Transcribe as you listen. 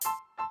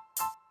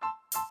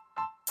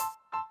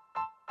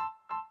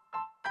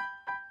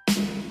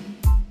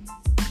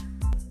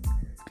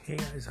Hey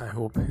guys, I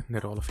hope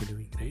that all of you are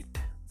doing great.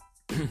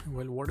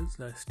 Well, what is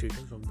the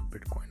status of the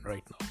Bitcoin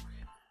right now?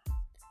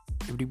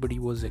 Everybody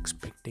was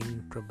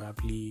expecting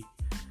probably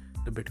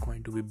the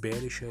Bitcoin to be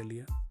bearish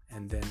earlier,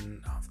 and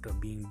then after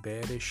being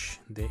bearish,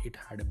 it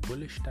had a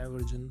bullish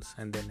divergence,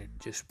 and then it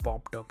just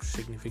popped up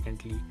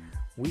significantly.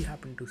 We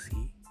happened to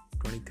see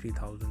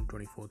 23,000,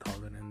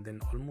 24,000, and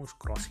then almost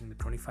crossing the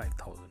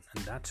 25,000,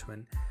 and that's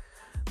when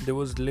there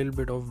was a little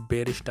bit of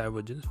bearish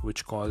divergence,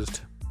 which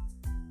caused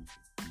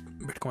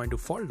Bitcoin to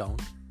fall down,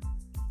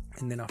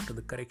 and then after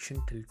the correction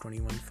till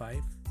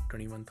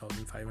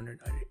 21,500,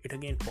 it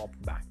again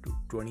popped back to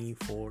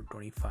 24,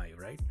 25,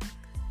 right?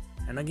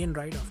 And again,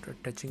 right after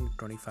touching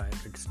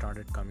 25, it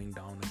started coming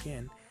down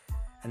again,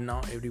 and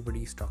now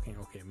everybody's talking,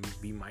 okay,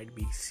 we might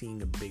be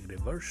seeing a big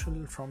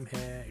reversal from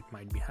here, it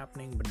might be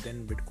happening, but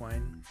then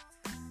Bitcoin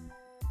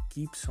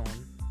keeps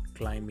on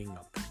climbing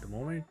up. The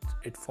moment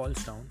it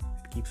falls down,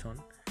 it keeps on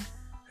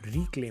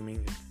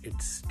reclaiming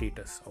its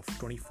status of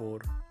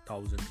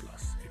 24,000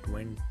 plus. It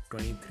went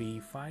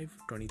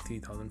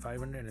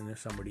 23,500, and then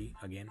somebody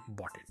again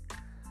bought it,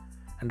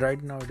 and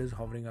right now it is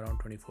hovering around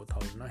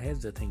 24,000. Now here's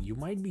the thing, you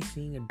might be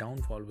seeing a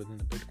downfall within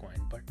the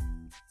Bitcoin, but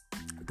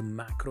the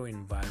macro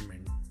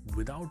environment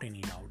without any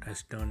doubt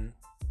has turned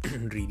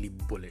really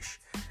bullish,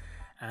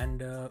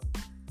 and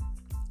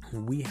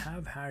we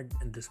have had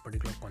this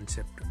particular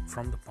concept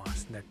from the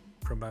past that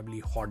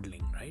probably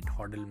hodling, right?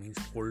 Hodl means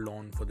hold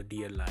on for the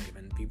dear life,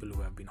 and people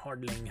who have been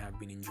hodling have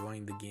been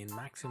enjoying the gain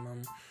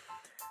maximum.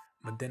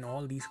 But then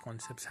all these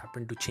concepts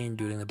happen to change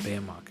during the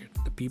bear market.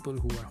 The people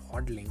who are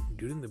hodling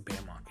during the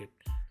bear market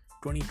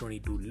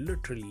 2022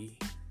 literally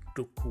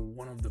took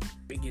one of the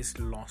biggest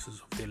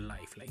losses of their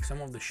life. Like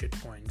some of the shit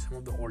coins, some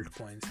of the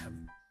altcoins have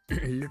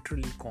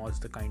literally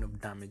caused the kind of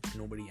damage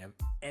nobody have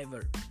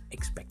ever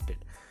expected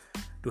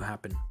to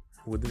happen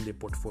within their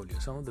portfolio.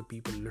 Some of the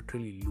people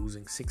literally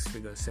losing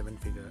 6-figure,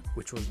 7-figure,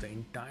 which was the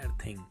entire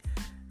thing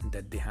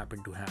that they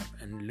happen to have.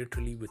 And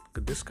literally with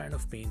this kind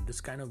of pain, this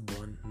kind of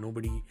burn,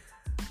 nobody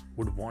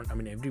would want. I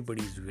mean,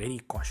 everybody is very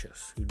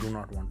cautious. You do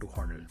not want to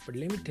hodl. But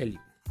let me tell you,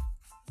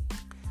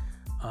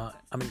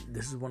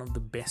 this is one of the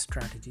best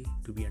strategy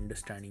to be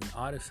understanding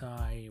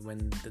RSI.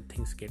 When the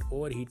things get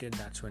overheated,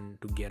 that's when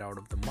to get out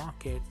of the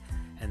market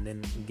and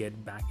then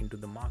get back into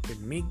the market,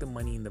 make the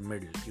money in the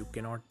middle. You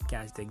cannot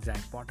catch the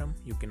exact bottom,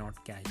 you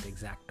cannot catch the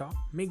exact top,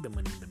 make the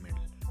money in the middle.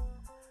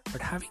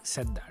 But having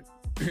said that,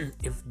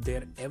 if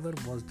there ever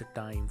was the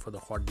time for the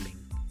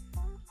hodling,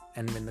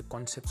 and when the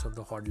concepts of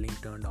the hodling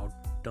turns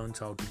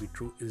out to be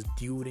true, is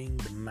during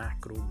the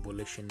macro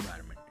bullish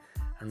environment.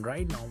 And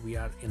right now we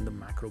are in the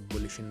macro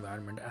bullish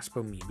environment as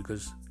per me,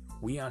 because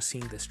we are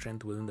seeing the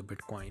strength within the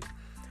Bitcoin.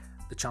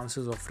 The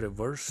chances of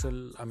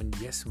reversal,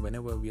 yes,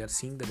 whenever we are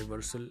seeing the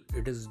reversal,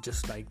 it is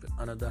just like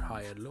another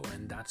higher low,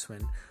 and that's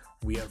when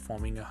we are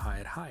forming a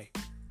higher high.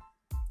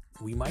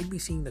 We might be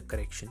seeing the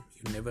correction.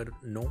 You never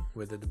know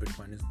whether the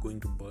Bitcoin is going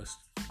to burst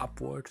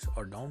upwards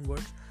or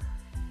downwards,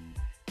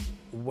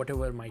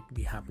 whatever might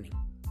be happening.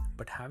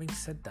 But having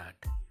said that,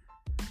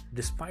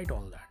 despite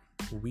all that,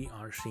 we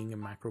are seeing a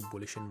macro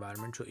bullish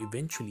environment. So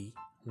eventually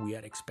we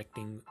are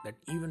expecting that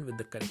even with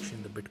the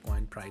correction, the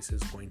Bitcoin price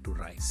is going to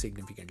rise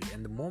significantly.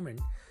 And the moment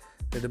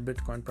that the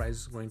Bitcoin price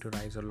is going to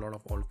rise, a lot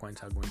of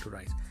altcoins are going to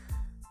rise.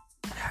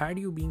 Had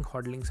you been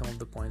hodling some of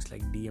the coins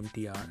like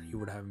DMTR, you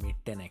would have made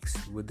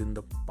 10x within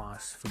the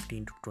past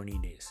 15 to 20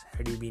 days.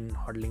 Had you been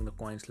hodling the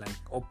coins like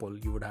Opal,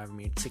 you would have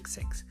made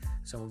 6x.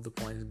 Some of the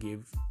coins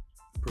gave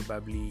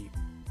probably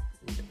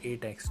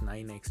 8x,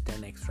 9x,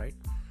 10x, right?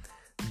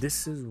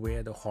 This is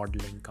where the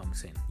hodling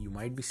comes in. You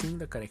might be seeing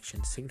the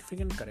correction,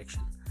 significant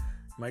correction,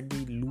 might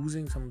be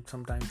losing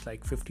sometimes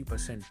like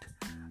 50%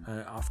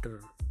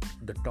 after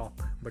the top,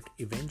 but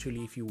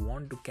eventually if you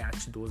want to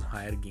catch those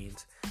higher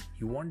gains,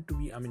 you want to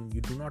be,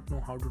 you do not know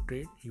how to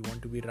trade, you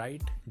want to be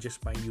right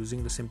just by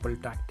using the simple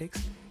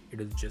tactics.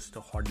 It is just the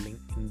hodling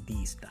in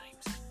these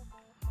times.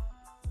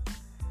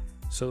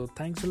 So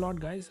thanks a lot,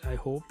 guys. I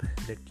hope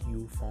that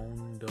you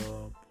found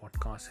the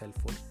podcast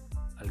helpful.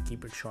 I'll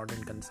keep it short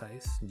and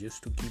concise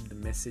just to keep the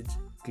message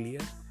clear.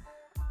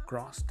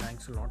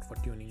 Thanks a lot for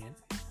tuning in.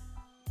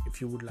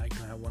 If you would like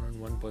to have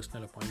one-on-one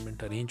personal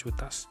appointment arranged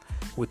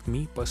with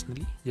me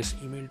personally, just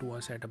email to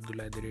us at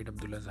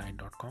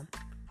abdullah@abdullahzaid.com,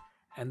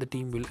 and the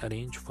team will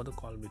arrange for the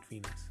call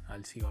between us.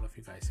 I'll see all of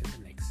you guys in the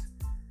next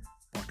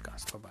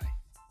podcast. Bye-bye.